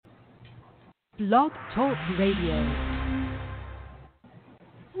Blog Talk Radio.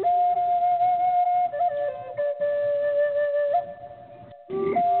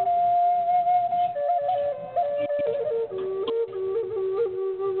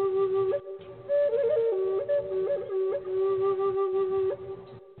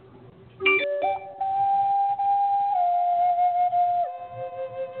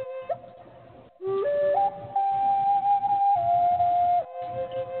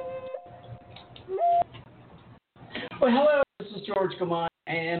 Gomond,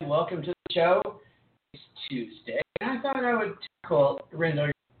 and welcome to the show. It's Tuesday, and I thought I would tackle a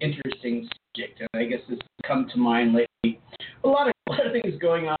really interesting subject, and I guess this has come to mind lately. A lot of things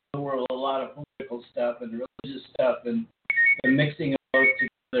going on in the world, a lot of political stuff and religious stuff, and the mixing of both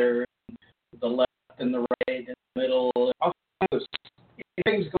together, the left and the right and the middle, and all kinds of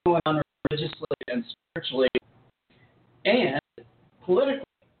things going on religiously and spiritually and politically.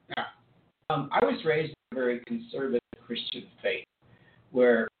 Now, I was raised in a very conservative Christian faith,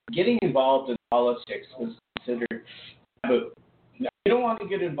 where getting involved in politics was considered taboo. Now, you don't want to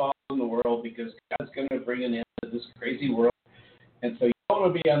get involved in the world because God's going to bring an end to this crazy world, and so you don't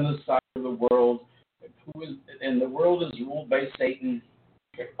want to be on this side of the world, and the world is ruled by Satan,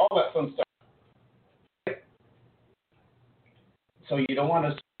 all that fun stuff. Right? So you don't want to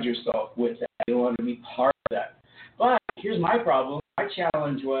surround yourself with that. You don't want to be part of that. But here's my problem. My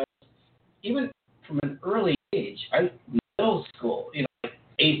challenge was, even from an early age, middle school,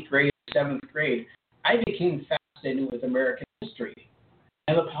 8th grade, 7th grade, I became fascinated with American history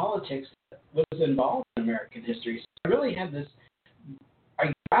and the politics that was involved in American history. So I really had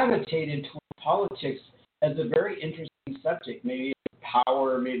I gravitated toward politics as a very interesting subject, maybe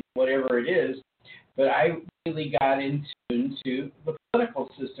power, maybe whatever it is, but I really got into the political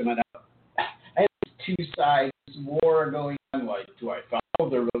system, and I had two sides, war going on. Like, do I follow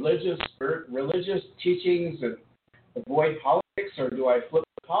the religious teachings and avoid politics, or do I flip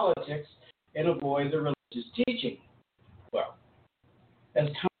the politics and avoid the religious teaching? Well, as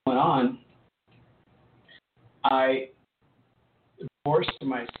time went on, I divorced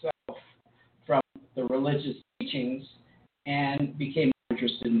myself from the religious teachings and became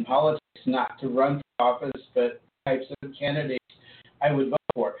interested in politics, not to run for office, but types of candidates I would vote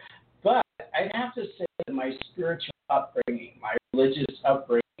for. But I'd have to say that my spiritual upbringing, my religious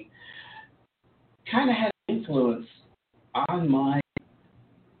upbringing, kind of had influence on my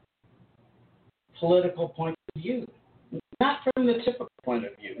political point of view. Not from the typical point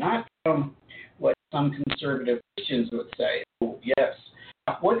of view, not from what some conservative Christians would say. Oh, yes.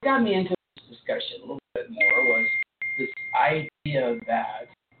 What got me into this discussion a little bit more was this idea that,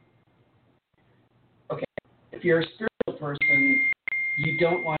 okay, if you're a spiritual person, you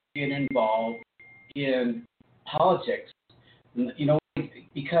don't want to get involved in politics,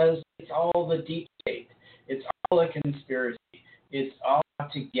 because it's all the deep state. It's all a conspiracy. It's all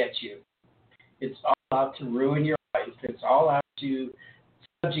out to get you. It's all out to ruin your life. It's all out to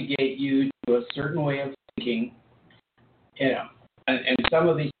subjugate you to a certain way of thinking. And some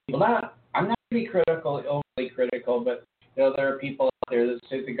of these people, I'm not going to be overly critical, but there are people out there that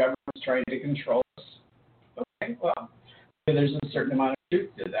say the government's trying to control us. Okay, well, there's a certain amount of truth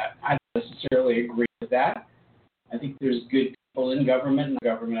to that. I don't necessarily agree with that. I think there's good people in government and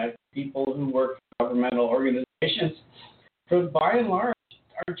government. I think people who work for governmental organizations, by and large,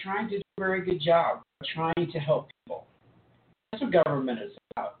 are trying to do a very good job, trying to help people. That's what government is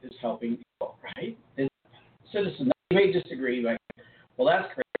about, is helping people, right? It's citizens. You may disagree, like, well,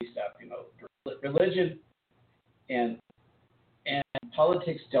 that's crazy stuff. Religion and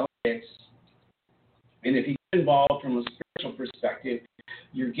politics don't mix. And if you get involved from a spiritual perspective,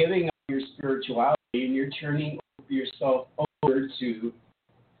 you're giving up your spirituality and you're turning yourself over to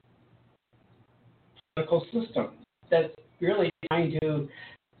political system that's really trying to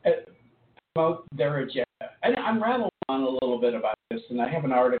promote their agenda. And I'm rattling on a little bit about this, and I have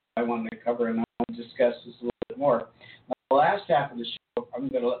an article I wanted to cover, and I want to discuss this a little bit more. Now, the last half of the show, I'm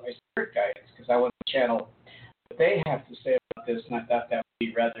going to let my spirit guides, because I want to channel what they have to say about this, and I thought that would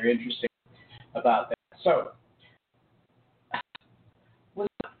be rather interesting about that. So,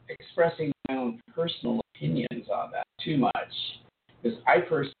 without expressing my own personal opinions on that too much, because I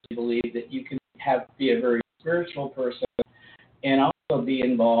personally believe that you can be a very spiritual person and also be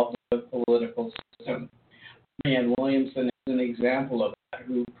involved in the political system. Marianne Williamson is an example of that,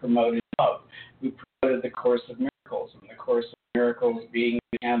 who promoted love, who promoted the Course of Miracles, and the Course of Miracles being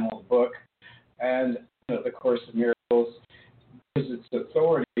the animal book, and the Course of Miracles gives its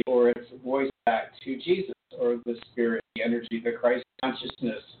authority or its voice back to Jesus, or the Spirit, the energy, the Christ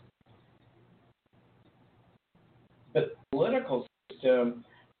consciousness. But the political system,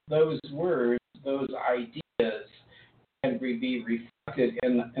 those words those ideas can be reflected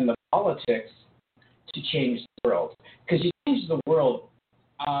in the politics to change the world. Because you change the world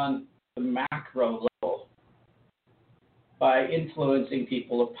on the macro level by influencing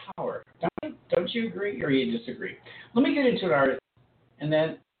people of power. Don't you agree, or you disagree? Let me get into an article, and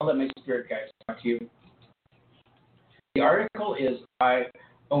then I'll let my spirit guides talk to you. The article is by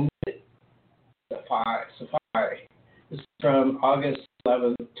Omid Safai. This is from August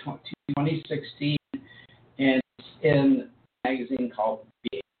 11th, 2016, and it's in a magazine called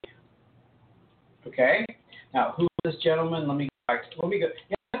Being. Okay? Now, who is this gentleman? Let me go.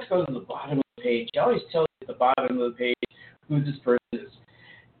 Yeah, let's go to the bottom of the page. I always tell you at the bottom of the page who this person is.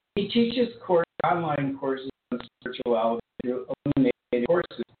 He teaches online courses on spirituality through illuminated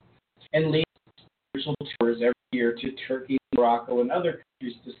courses and leads spiritual tours every year to Turkey, Morocco, and other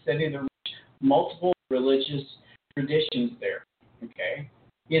countries to study the multiple religious traditions there. Okay?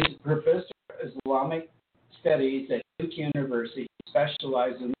 He is a professor of Islamic studies at Duke University. He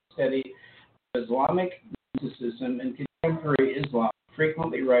specializes in the study of Islamic mysticism and contemporary Islam.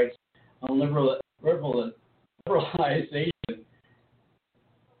 Frequently writes on liberalization.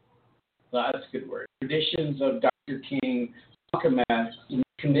 That's a good word. Traditions of Dr. King Muhammad,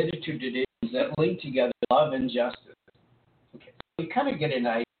 committed to traditions that link together love and justice. Okay, so you kind of get an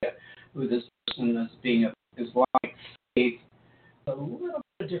idea who this person is, being of Islamic faith, a little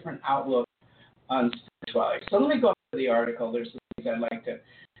bit different outlook on spirituality. So let me go up to the article. There's some things I'd like to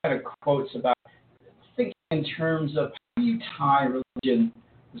kind of quotes about thinking in terms of how you tie religion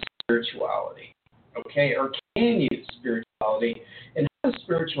with spirituality. Okay, or can you spirituality, and how does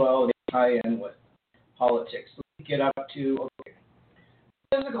spirituality tie in with politics? Let's get up to, okay,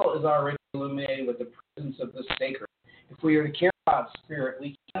 physical is already illuminated with the presence of the sacred. If we are to care about spirit,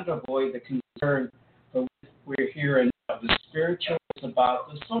 we cannot avoid the concern that we're here and now. The spiritual is about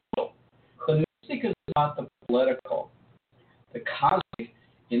the social. The mystic is about the political. The cosmic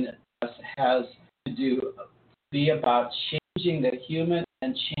in us has to be about changing the human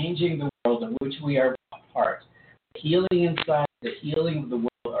and changing the world in which we are a part. The healing inside, the healing of the world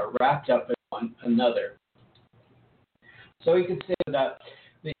are wrapped up in one another. So we could say that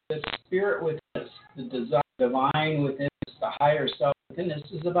the spirit within us, the divine within us, the higher self within us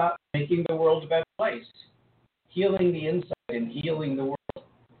is about making the world a better place, healing the inside and healing the world.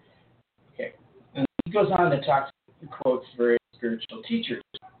 Okay, and he goes on to talk, quotes various spiritual teachers.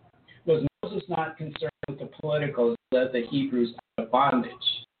 Was Moses not concerned with the political that led the Hebrews out of bondage?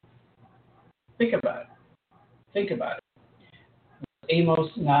 Think about it. Was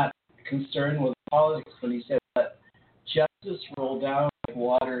Amos not concerned with politics when he said that justice roll down like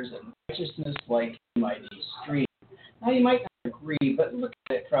waters and righteousness like a mighty stream? Now, you might not agree, but look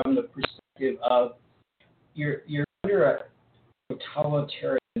at it from the perspective of you're under a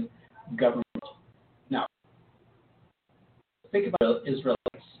totalitarian government. Now, think about Israelites.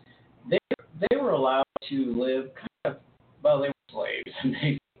 They were allowed to live kind of, well, they were slaves,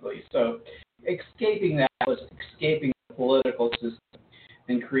 basically. So escaping that was escaping the political system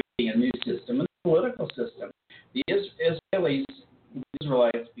and creating a new system. And the political system, the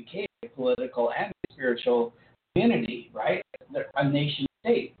Israelites became a political and spiritual community, right? They're a nation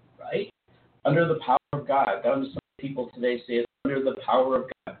state, right? Under the power of God. Some people today say it's under the power of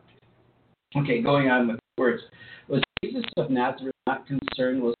God. Okay, going on with the words. Was Jesus of Nazareth not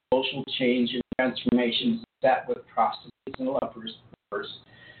concerned with social change and transformations that with prostitutes and lepers,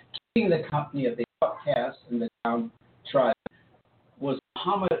 keeping the company of the outcast and the downtrodden? Was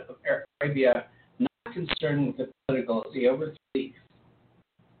Muhammad of Arabia not concerned with the political as he overthrew the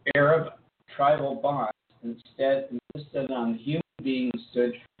Arab tribal bonds, instead insisted on human beings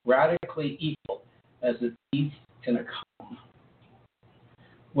stood radically equal as a thief and a calm?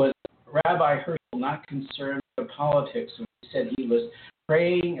 Was Rabbi Herschel not concerned with the politics when he said he was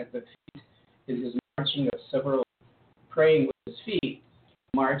praying at the feet in his marching of civil, praying with his feet,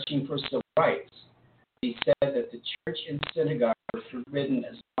 marching for civil rights? He said that the church and synagogue were forbidden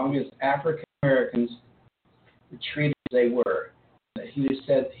as long as African Americans were treated as they were. That he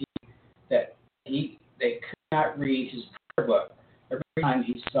said they could not read his prayer book. Every time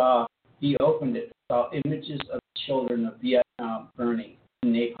he opened it, saw images of children of Vietnam burning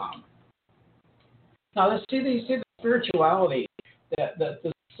in napalm. Now let's see the spirituality, that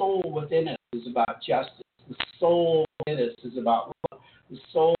the soul within us is about justice. The soul within us is about love. The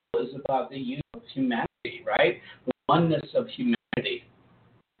soul is about the unity of humanity, right? The oneness of humanity.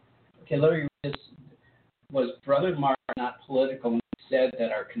 Okay, let me read this. Was Brother Mark not political when he said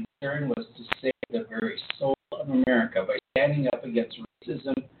that our concern was to save the very soul of America by standing up against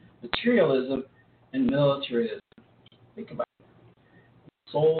racism, materialism, and militarism? Think about it.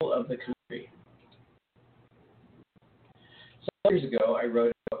 The soul of the country. years ago, I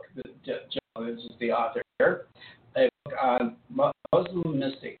wrote a book, John is the author here, a book on Muslim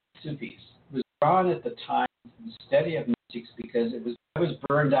mystics, Sufis. It was drawn at the time, the study of mystics, because I was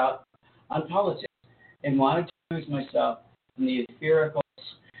burned out on politics and wanted to lose myself in the etherical,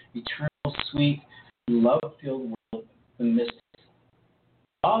 eternal, sweet, love-filled world of the mystics.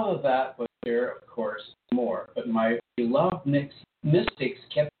 All of that was there, of course, more, but my beloved mystics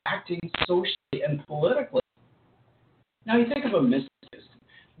kept acting socially and politically. Now you think of a mysticist,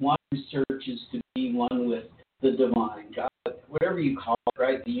 one who searches to be one with the divine, God, whatever you call it,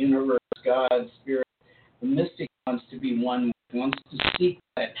 right? The universe, God, spirit. The mystic wants to be one, wants to seek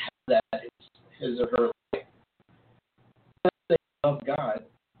that, have that his or her life. They love God.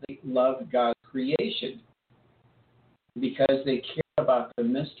 They love God's creation. Because they cared about the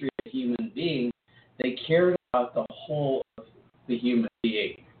mystery of the human being, they cared about the whole of the human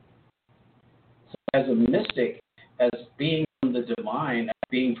being. So as a mystic, as being from the divine, as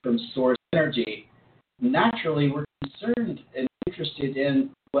being from source energy, naturally we're concerned and interested in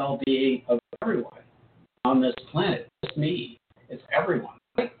the well-being of everyone on this planet. It's me. It's everyone.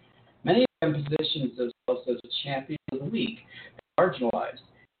 Right? Many of them position themselves as a champion of the weak, marginalized,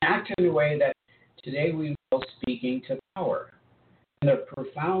 act in a way that today we will speaking to power. In a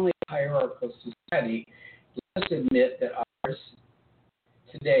profoundly hierarchical society, let us admit that ours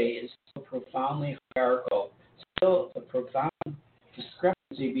today is so profoundly hierarchical, still a profound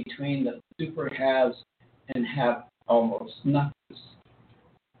discrepancy between the super haves and have almost nothing.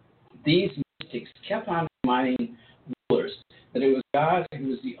 These mystics kept on reminding rulers that it was God who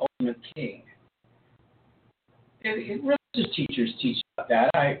was the ultimate king. Religious teachers teach about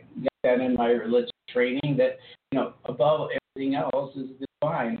that. I got that in my religious training, that, above everything else is the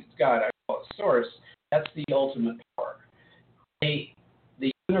divine. It's God. I call it source. That's the ultimate power. The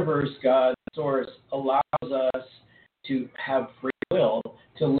universe, God, source, allows us to have free will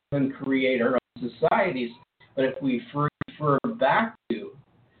to live and create our own societies. But if we refer back to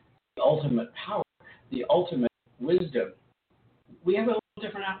the ultimate power, the ultimate wisdom, we have a little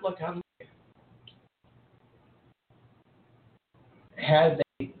different outlook on life. Had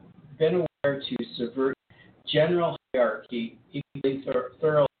they been aware to subvert general hierarchy equally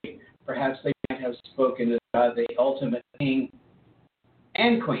thoroughly, perhaps they might have spoken of God, the ultimate king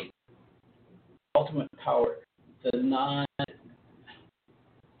and queen, ultimate power, the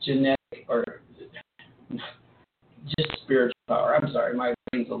non-genetic or just spiritual power. I'm sorry, my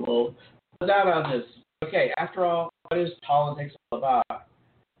brain's a little down on this. Okay, after all, what is politics all about?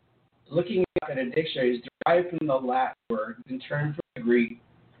 Looking at a dictionary is derived from the Latin word and turned from the Greek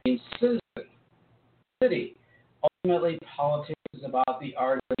means citizen, city. Ultimately, politics is about the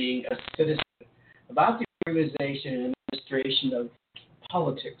art of being a citizen, about the organization and administration of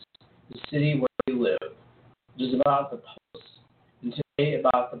politics, the city where we live. It is about the polis, and today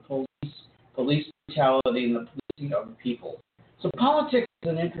about the police brutality and the policing of the people. So politics is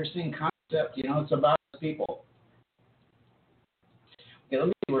an interesting concept. It's about people. Okay, let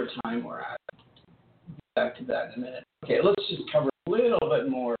me see where time we're at. Back to that in a minute. Okay, let's just cover a little bit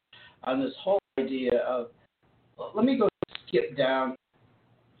more on this whole idea of, let me go skip down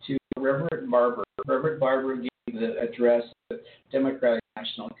to Reverend Barber. Reverend Barber gave the address at the Democratic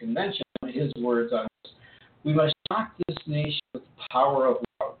National Convention. His words on this: we must shock this nation with the power of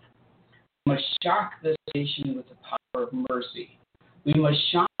love. We must shock this nation with the power of mercy. We must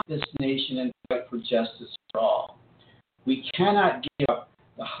shock this nation and fight for justice for all. We cannot give up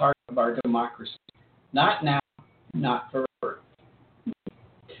the heart of our democracy. Not now, not forever.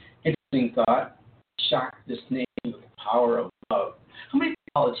 Interesting thought. Shock this nation with the power of love. How many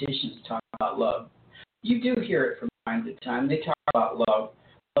politicians talk about love? You do hear it from time to time. They talk about love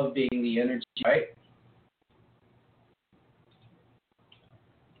being the energy, right?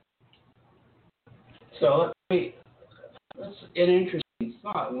 So that's an interesting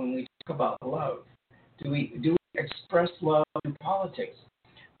thought when we talk about love. Do we express love in politics?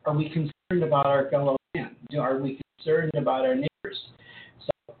 Are we concerned about our fellow man? Are we concerned about our neighbors?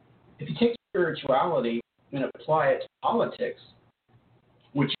 So if you take spirituality and apply it to politics,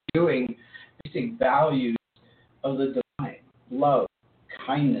 what you're doing, basic values of the divine: love,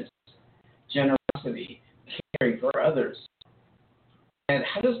 kindness, generosity, caring for others. And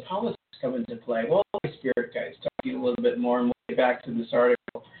how does politics come into play? Well, my spirit guides talk to you a little bit more, and we'll get back to this article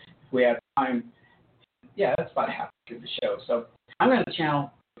if we have time. Yeah, that's about half of the show. So I'm going to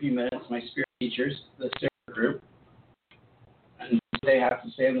channel for a few minutes my spirit teachers, the spirit group, and what they have to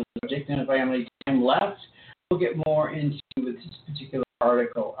say on the subject. And if I have any time left, we'll get more into this particular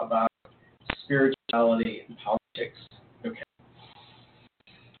article about spirituality and politics. Okay.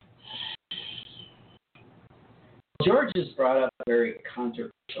 George has brought up a very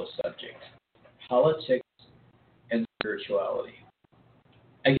controversial subject, politics and spirituality.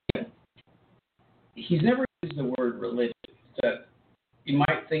 Again, he's never used the word religion. That you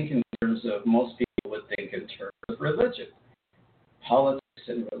might think in terms of, most people would think in terms of religion, politics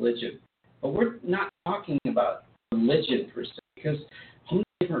and religion. But we're not talking about religion per se, because how many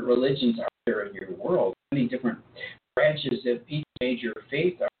different religions are there in your world? How many different branches of each major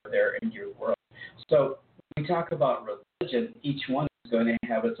faith are there in your world? So when we talk about religion, each one is going to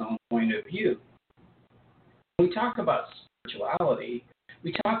have its own point of view. When we talk about spirituality,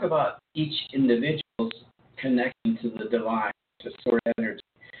 we talk about each individual's connection to the divine, to source energy,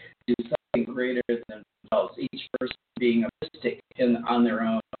 to something greater than themselves, each person being a mystic on their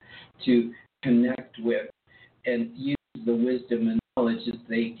own to connect with and use the wisdom and knowledge that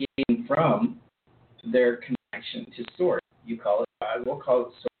they gain from their connection to source. You call it God, we'll call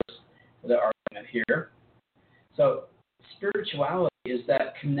it source for the argument here. So spirituality is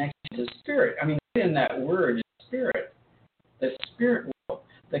that connection to spirit. I mean, in that word is spirit, the spirit world,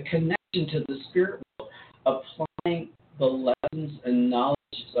 the connection to the spirit world, applying the lessons and knowledge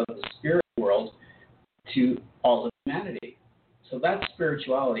of the spirit world to all of humanity. So that's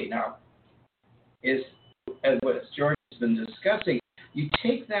spirituality. Now, as what George has been discussing, you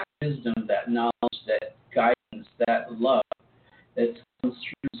take that wisdom, that knowledge, that guidance, that love that comes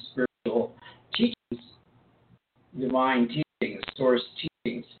through spiritual teachings, divine teachings, source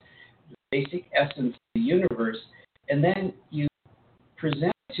teachings, the basic essence of the universe, and then you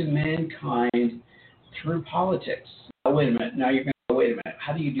present it to mankind through politics. Now, wait a minute. Now you're going to go, wait a minute.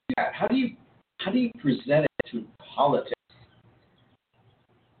 How do you do that? How do you present it through politics?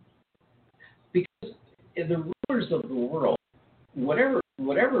 Because the rulers of the world, whatever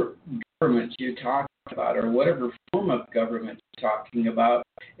government you're talking about, or whatever form of government you're talking about,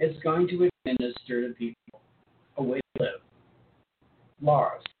 is going to administer to people a way to live.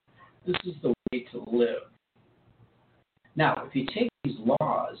 Laws. This is the way to live. Now, if you take these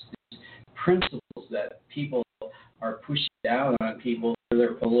laws, these principles that people are pushing down on people for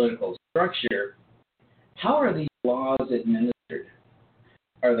their political structure, how are these laws administered?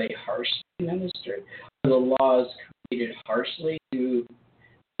 Are they harshly administered? Are the laws created harshly to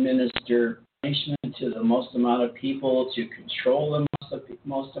administer punishment to the most amount of people, to control the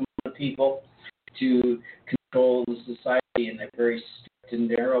most amount of people, to control the society in a very strict and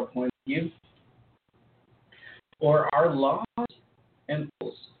narrow point of view? Or are laws and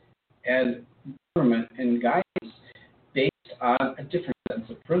rules and government and guidance based on a different sense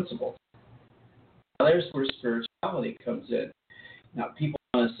of principles? Now, there's where spirituality comes in. Now, people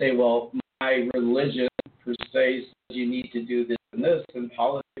want to say, well, my religion per se says you need to do this and this, and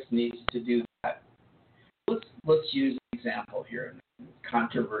politics needs to do that. Let's use an example here.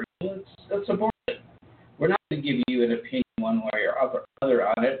 Controversial. That's abortion. We're not going to give you an opinion one way or other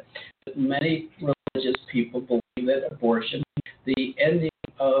on it, but many religious people believe that abortion, the ending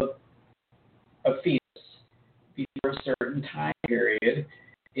of a fetus before a certain time period,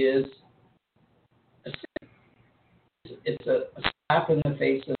 is a sin. It's a slap in the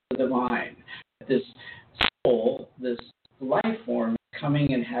face of the divine. This soul, this life form, is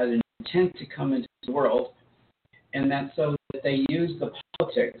coming and has an intent to come into the world, and that's so that they use the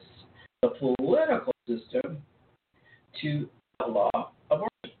politics, the political system, to outlaw abortion.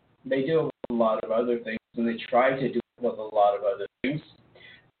 They do it with a lot of other things, and they try to do it with a lot of other things.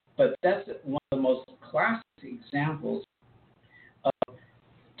 But that's one of the most classic examples of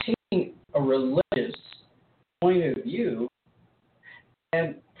taking a religious point of view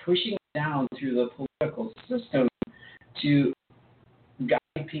and pushing it down through the political system to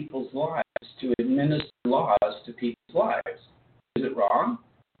guide people's lives, to administer laws to people's lives. Is it wrong?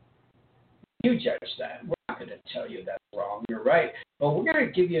 You judge that. We're not going to tell you that's wrong. You're right. But we're going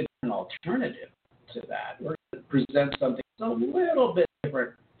to give you an alternative to that. We're going to present something that's a little bit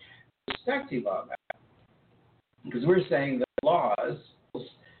different perspective on that. Because we're saying that laws,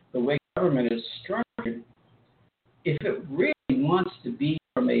 the way government is structured, if it really wants to be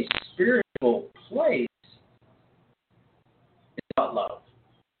from a spiritual place, it's about love.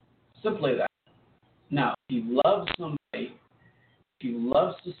 Simply that. Now, if you love somebody, if you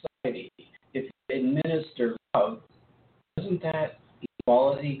love society, if you administer love, doesn't that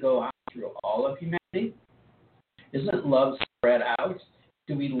equality go out through all of humanity? Isn't love spread out?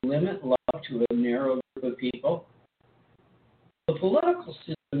 Do we limit love to a narrow group of people? The political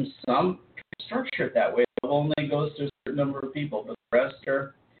system, some structure it that way. Love only goes to a certain number of people, but the rest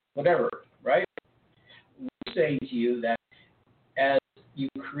are whatever, right? We're saying to you that as you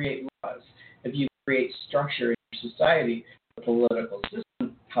create laws, if you create structure in your society, the political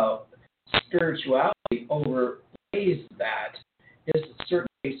system, how spirituality overlaps raise that is certain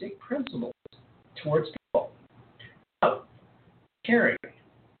basic principles towards people. Love, caring,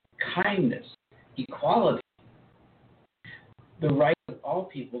 kindness, equality, the right of all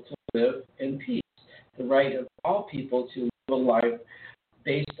people to live in peace, the right of all people to live a life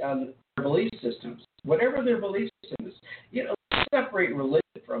based on their belief systems, whatever their belief system is. Let's separate religion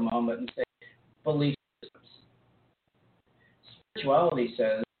for a moment and say belief systems. Spirituality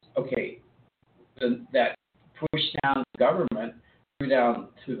says, okay, that push down the government through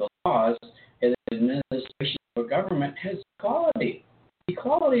the laws, and the administration of a government has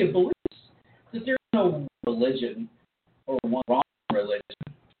equality of beliefs. That there's no religion or one wrong religion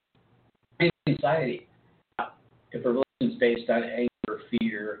in society. If a religion is based on anger,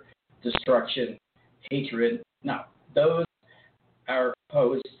 fear, destruction, hatred, no, those are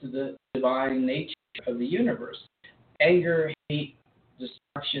opposed to the divine nature of the universe. Anger, hate,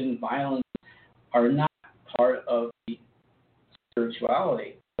 destruction, violence are not part of the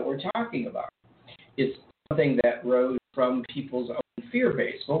spirituality that we're talking about. It's something that rose from people's own fear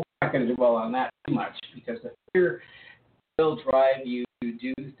base. But we're not going to dwell on that too much because the fear will drive you to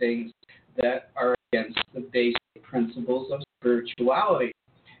do things that are against the basic principles of spirituality.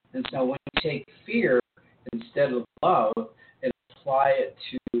 And so when you take fear instead of love and apply it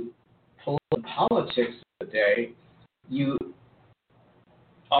to politics of the day, you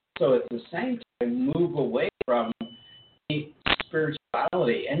also at the same time move away from any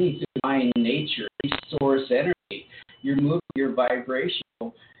spirituality, any divine nature, any source energy. You're moving your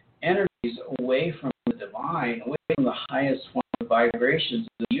vibrational energies away from the divine, away from the highest form of vibrations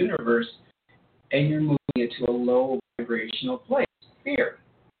of the universe, and you're moving it to a low vibrational place, fear.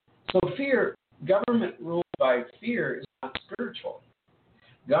 So fear, government ruled by fear is not spiritual.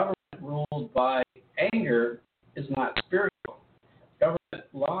 Government ruled by anger is not spiritual. Government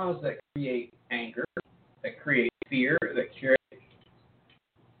laws that create anger, that create fear, that create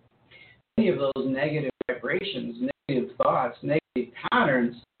any of those negative vibrations, negative thoughts, negative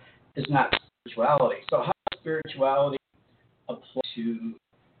patterns is not spirituality. So how does spirituality apply to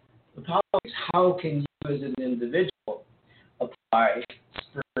the politics? How can you as an individual apply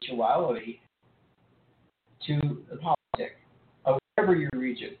spirituality to the politics of whatever your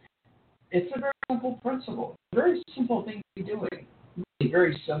region? It's a very simple principle, a very simple thing to be doing, really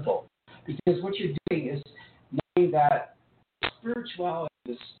very simple, because what you're doing is knowing that spirituality,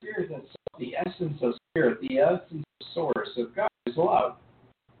 the spirit that's the essence of spirit, the essence of source of God is love.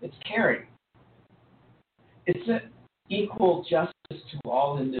 It's caring. It's an equal justice to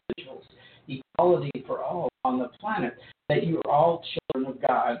all individuals, equality for all on the planet, that you are all children of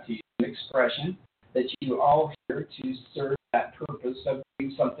God, to use an expression, that you are all here to serve that purpose of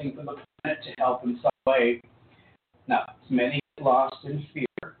doing something for the planet to help in some way. Now, many get lost in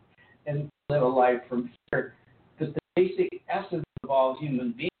fear and live a life from fear, but the basic essence of all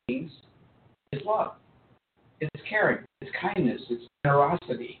human beings is love. It's caring, it's kindness, it's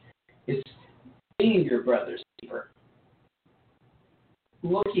generosity, it's being your brother's keeper,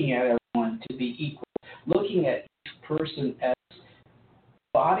 looking at everyone to be equal, looking at each person as a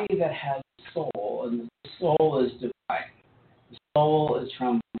body that has a soul, and the soul is divine. The soul is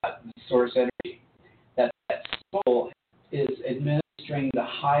from God, the source energy. That soul is administering the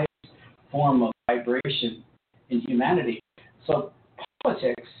highest form of vibration in humanity. So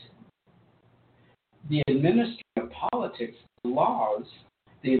politics, the administering of politics, the laws,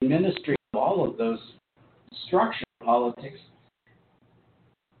 the administering of all of those structured politics,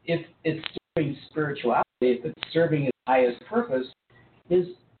 if it's serving spirituality, if it's serving its highest purpose, is,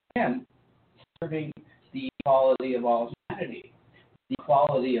 again, serving the equality of all humanity, the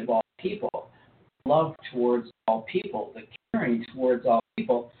equality of all people, love towards all people, the caring towards all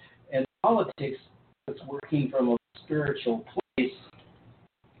people. And politics that's working from a spiritual place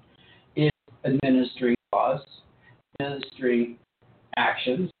is administering laws, administering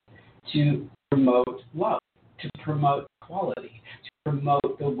actions to promote love, to promote equality, to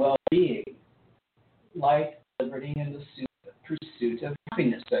promote the well-being, life, liberty, and the pursuit of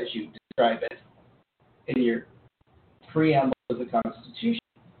happiness, as you describe it in your preamble of the Constitution,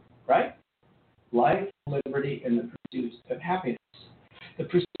 right? Life, liberty, and the pursuit of happiness. The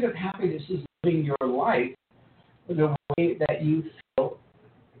pursuit of happiness is living your life in a way that you feel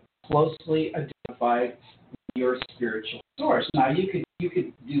closely identified with your spiritual source. Now, you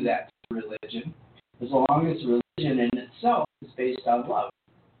could do that through religion, as long as religion in itself is based on love.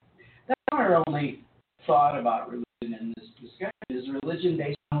 That's our only thought about religion in this discussion. Is religion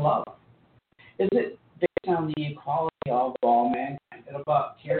based on love? Is it based on the equality of all mankind and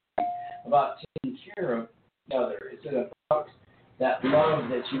about caring, about taking care of the other? Is it about that love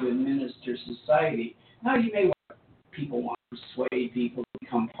that you administer society? Now, you may people want to persuade people to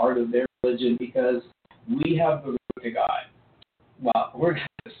become part of their religion because we have the road to God. Well, we're going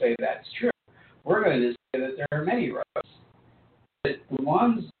to say that's true. We're going to say that there are many roads. But the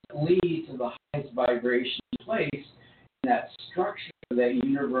ones that lead to the highest vibration place in that structure, that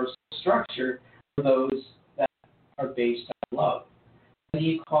universal structure, are those that are based on love, and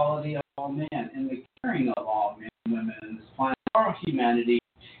the equality of all men, and the caring of all men and women in this planet, all humanity.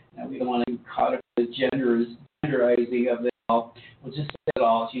 Now, we don't want to get caught up in the genderizing of it all. We'll just say it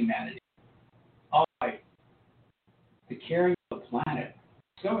all humanity. All life. The caring of the planet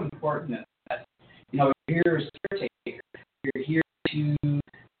is so important that, you're here as caretaker. You're here to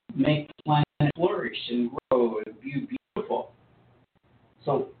make the planet flourish and grow and be beautiful.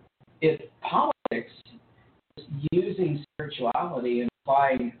 So if politics is using spirituality and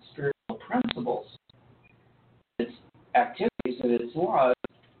applying spiritual principles, its activities and its laws,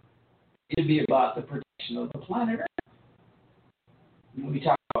 it'd be about the protection of the planet Earth. We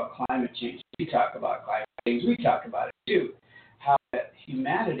talk about climate change. We talk about climate change. We talk about it too. How that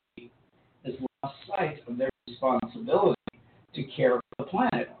humanity has lost sight of their responsibility to care for the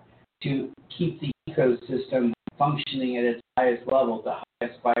planet, to keep the ecosystem functioning at its highest level, the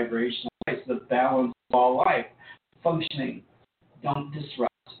highest vibrational place, the balance of all life functioning. Don't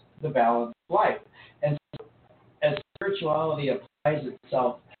disrupt the balance of life. And so, as spirituality applies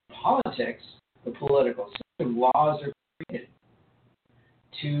itself to politics, the political system, laws are created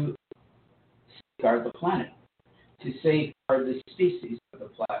to safeguard the planet, to safeguard the species of the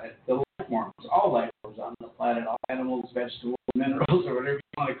planet, the life forms, all life forms on the planet, all animals, vegetables, minerals, or whatever you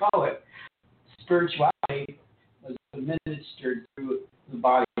want to call it. Spirituality was administered through the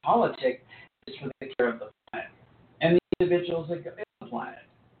body politic is for the care of the planet and the individuals that go in the planet.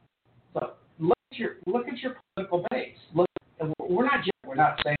 So look at your political base. We're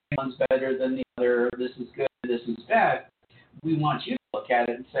not saying one's better than the other. This is good. This is bad. We want you to look at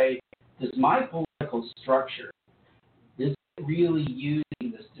it and say, does my political structure is really using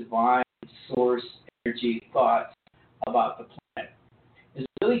this divine source energy thoughts about the planet? Is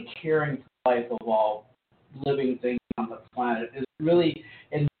it really caring for the life of all living things on the planet? Is it really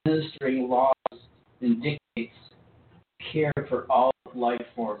administering laws and dictates care for all life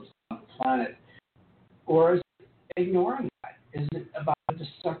forms on the planet? Or is it ignoring that? Is it about a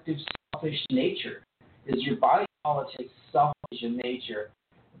destructive, selfish nature? Is your body politics selfish in nature,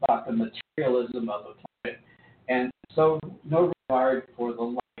 about the materialism of the planet, and so no regard for the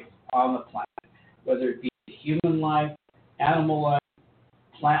life on the planet, whether it be human life, animal life,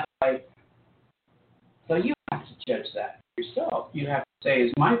 plant life? So you have to judge that yourself. You have to say,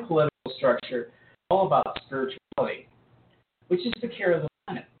 is my political structure all about spirituality, which is to care of the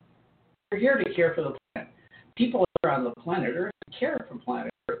planet? We're here to care for the planet. People here on the planet Earth care for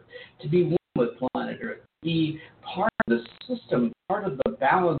planet Earth, to be one with planet Earth, be part of the system, part of the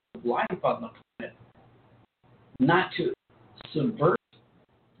balance of life on the planet, not to subvert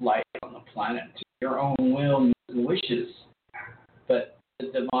life on the planet to your own will and wishes, but the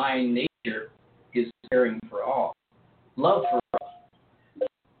divine nature is caring for all, love for all.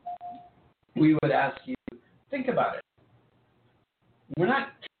 We would ask you, think about it. We're not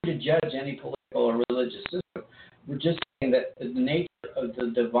trying to judge any political or religious system. We're just saying that the nature of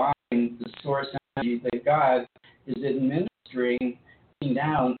the divine, the source energy that God is administering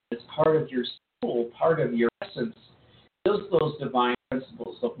down as part of your soul, part of your essence, those divine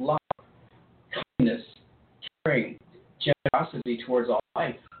principles of love, kindness, caring, generosity towards all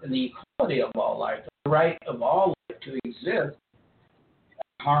life, and the equality of all life, the right of all life to exist in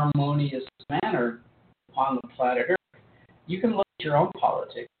a harmonious manner upon the planet Earth. You can look at your own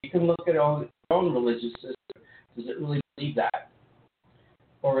politics. You can look at your own religious system. Does it really believe that?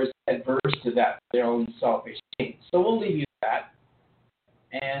 Or is it adverse to that, their own selfish needs? So we'll leave you with that.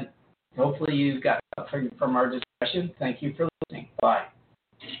 And hopefully you've got something from our discussion. Thank you for listening. Bye.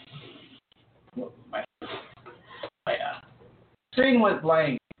 My screen went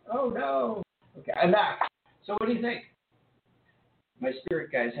blank. Oh, no. Okay, I'm back. So what do you think? My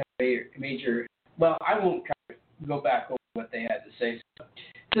spirit guys have a major, well, I won't go back over what they had to say.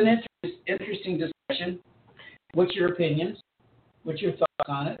 It's an interesting discussion. What's your opinions? What's your thoughts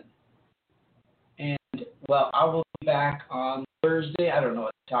on it? And, well, I will be back on Thursday. I don't know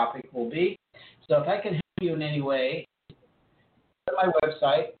what the topic will be. So if I can help you in any way, go to my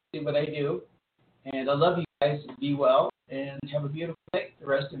website, see what I do. And I love you guys. Be well and have a beautiful day. The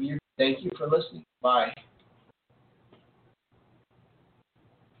rest of you, thank you for listening. Bye.